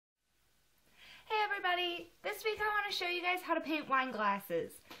This week I want to show you guys how to paint wine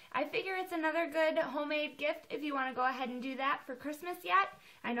glasses. I figure it's another good homemade gift if you want to go ahead and do that for Christmas yet.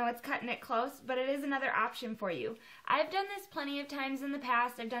 I know it's cutting it close, but it is another option for you. I've done this plenty of times in the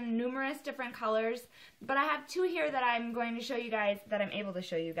past. I've done numerous different colors, but I have two here that I'm going to show you guys, that I'm able to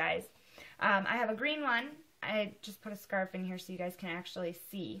show you guys. I have a green one. I just put a scarf in here so you guys can actually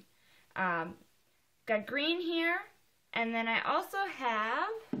see. Got green here, and then I also have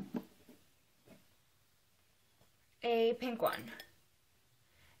a pink one.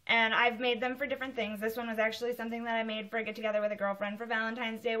 And I've made them for different things. This one was actually something that I made for a get-together with a girlfriend for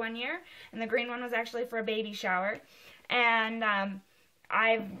Valentine's Day one year. And the green one was actually for a baby shower. And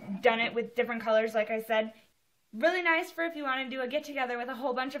I've done it with different colors, like I said. Really nice for if you want to do a get-together with a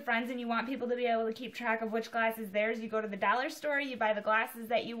whole bunch of friends and you want people to be able to keep track of which glass is theirs. You go to the dollar store, you buy the glasses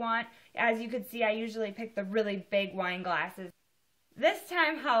that you want. As you can see, I usually pick the really big wine glasses. This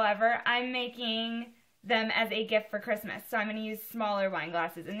time, however, I'm making them as a gift for Christmas. So I'm going to use smaller wine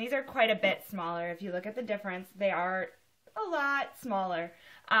glasses. And these are quite a bit smaller. If you look at the difference, they are a lot smaller.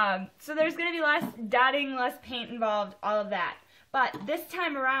 So there's going to be less dotting, less paint involved, all of that. But this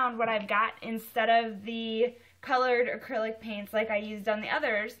time around, what I've got, instead of the colored acrylic paints like I used on the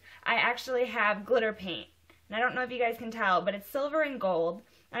others, I actually have glitter paint. And I don't know if you guys can tell, but it's silver and gold.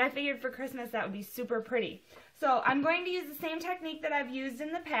 And I figured for Christmas that would be super pretty. So I'm going to use the same technique that I've used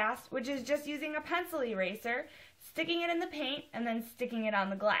in the past, which is just using a pencil eraser, sticking it in the paint, and then sticking it on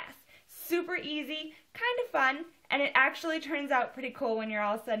the glass. Super easy, kind of fun, and it actually turns out pretty cool when you're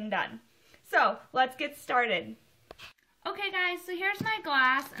all said and done. So let's get started. Okay guys, so here's my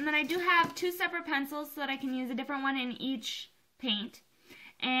glass, and then I do have two separate pencils so that I can use a different one in each paint.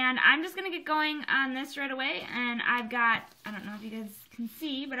 And I'm just going to get going on this right away, and I've got, I don't know if you guys can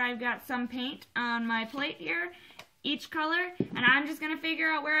see, but I've got some paint on my plate here, each color, and I'm just going to figure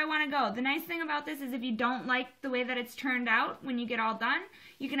out where I want to go. The nice thing about this is if you don't like the way that it's turned out when you get all done,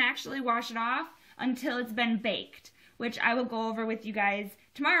 you can actually wash it off until it's been baked, which I will go over with you guys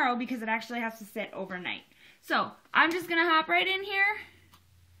tomorrow because it actually has to sit overnight. So I'm just going to hop right in here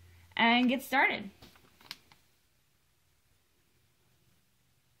and get started.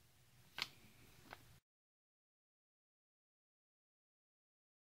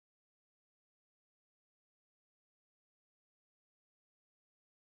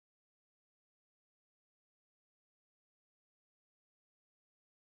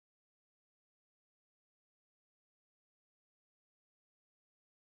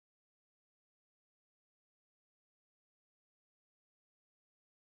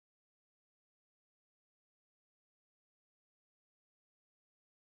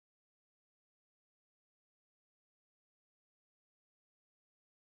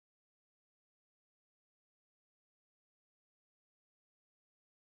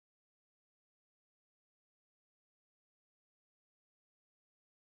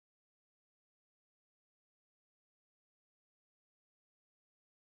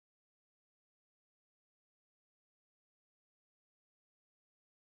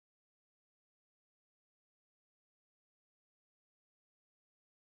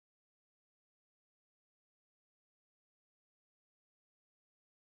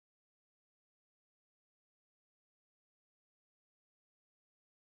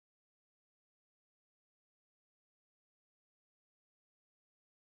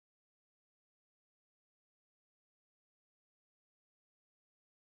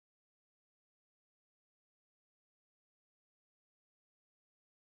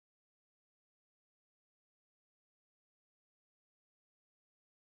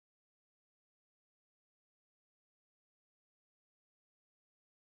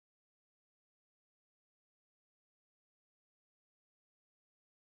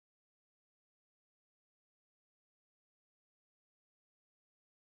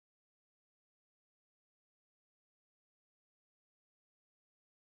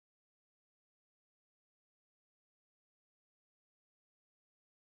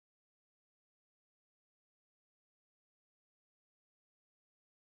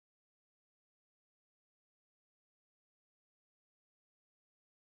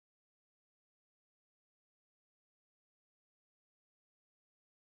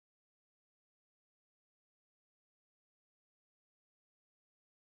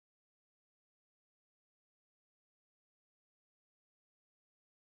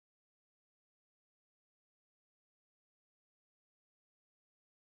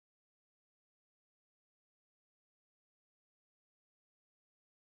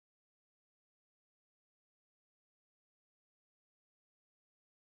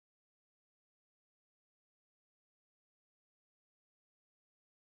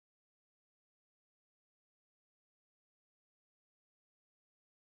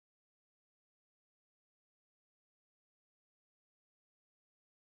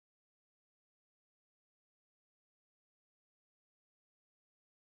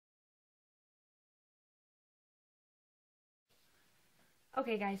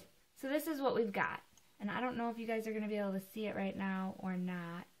 Okay guys, so this is what we've got. And I don't know if you guys are going to be able to see it right now or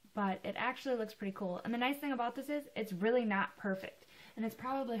not, but it actually looks pretty cool. And the nice thing about this is it's really not perfect. And it's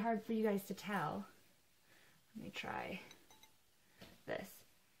probably hard for you guys to tell. Let me try this.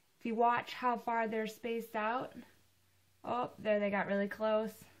 If you watch how far they're spaced out, oh, there they got really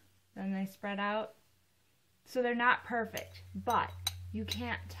close. Then they spread out. So they're not perfect, but you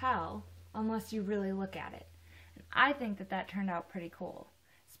can't tell unless you really look at it. And I think that that turned out pretty cool,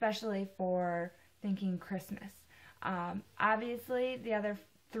 especially for thinking Christmas. Obviously, the other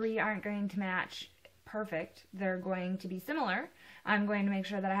 3 aren't going to match perfect. They're going to be similar. I'm going to make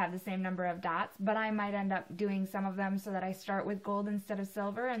sure that I have the same number of dots, but I might end up doing some of them so that I start with gold instead of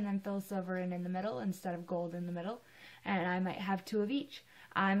silver and then fill silver in the middle instead of gold in the middle. And I might have 2 of each.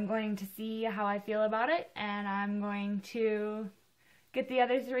 I'm going to see how I feel about it, and I'm going to get the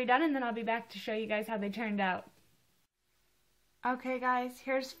other 3 done, and then I'll be back to show you guys how they turned out. Okay guys,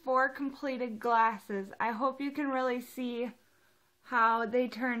 here's 4 completed glasses. I hope you can really see how they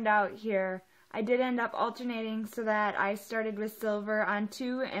turned out here. I did end up alternating so that I started with silver on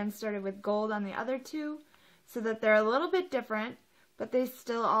 2 and started with gold on the other 2, so that they're a little bit different, but they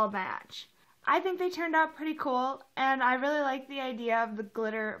still all match. I think they turned out pretty cool, and I really like the idea of the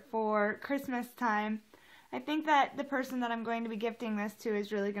glitter for Christmas time. I think that the person that I'm going to be gifting this to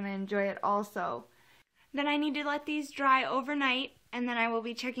is really going to enjoy it also. Then I need to let these dry overnight, and then I will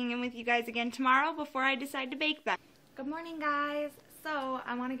be checking in with you guys again tomorrow before I decide to bake them. Good morning, guys. So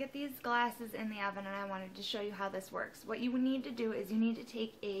I want to get these glasses in the oven, and I wanted to show you how this works. What you need to do is you need to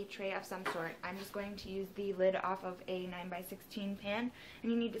take a tray of some sort. I'm just going to use the lid off of a 9x16 pan,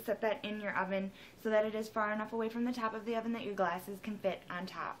 and you need to set that in your oven so that it is far enough away from the top of the oven that your glasses can fit on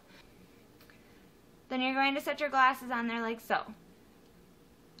top. Then you're going to set your glasses on there like so.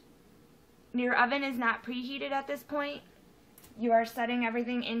 Your oven is not preheated at this point. You are setting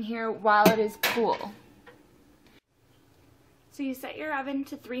everything in here while it is cool. So you set your oven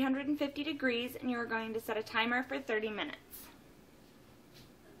to 350 degrees, and you're going to set a timer for 30 minutes.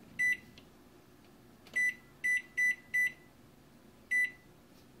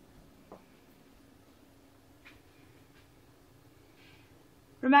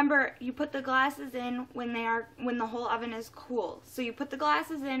 Remember, you put the glasses in when the whole oven is cool. So you put the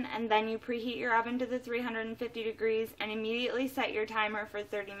glasses in, and then you preheat your oven to the 350 degrees and immediately set your timer for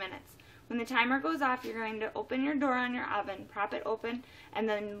 30 minutes. When the timer goes off, you're going to open your door on your oven, prop it open, and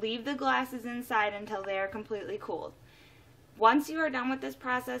then leave the glasses inside until they are completely cooled. Once you are done with this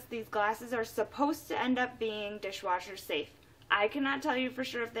process, these glasses are supposed to end up being dishwasher safe. I cannot tell you for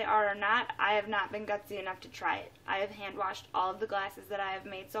sure if they are or not. I have not been gutsy enough to try it. I have hand washed all of the glasses that I have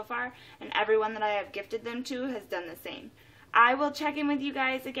made so far, and everyone that I have gifted them to has done the same. I will check in with you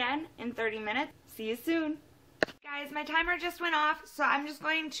guys again in 30 minutes. See you soon. Guys, my timer just went off, so I'm just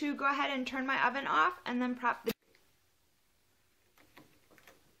going to go ahead and turn my oven off and then prop the...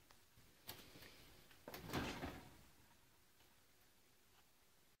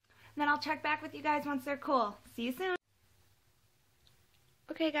 And then I'll check back with you guys once they're cool. See you soon.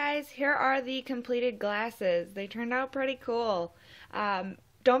 Okay guys, here are the completed glasses. They turned out pretty cool.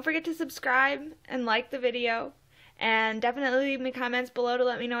 Don't forget to subscribe and like the video, and definitely leave me comments below to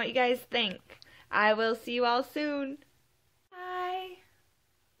let me know what you guys think. I will see you all soon.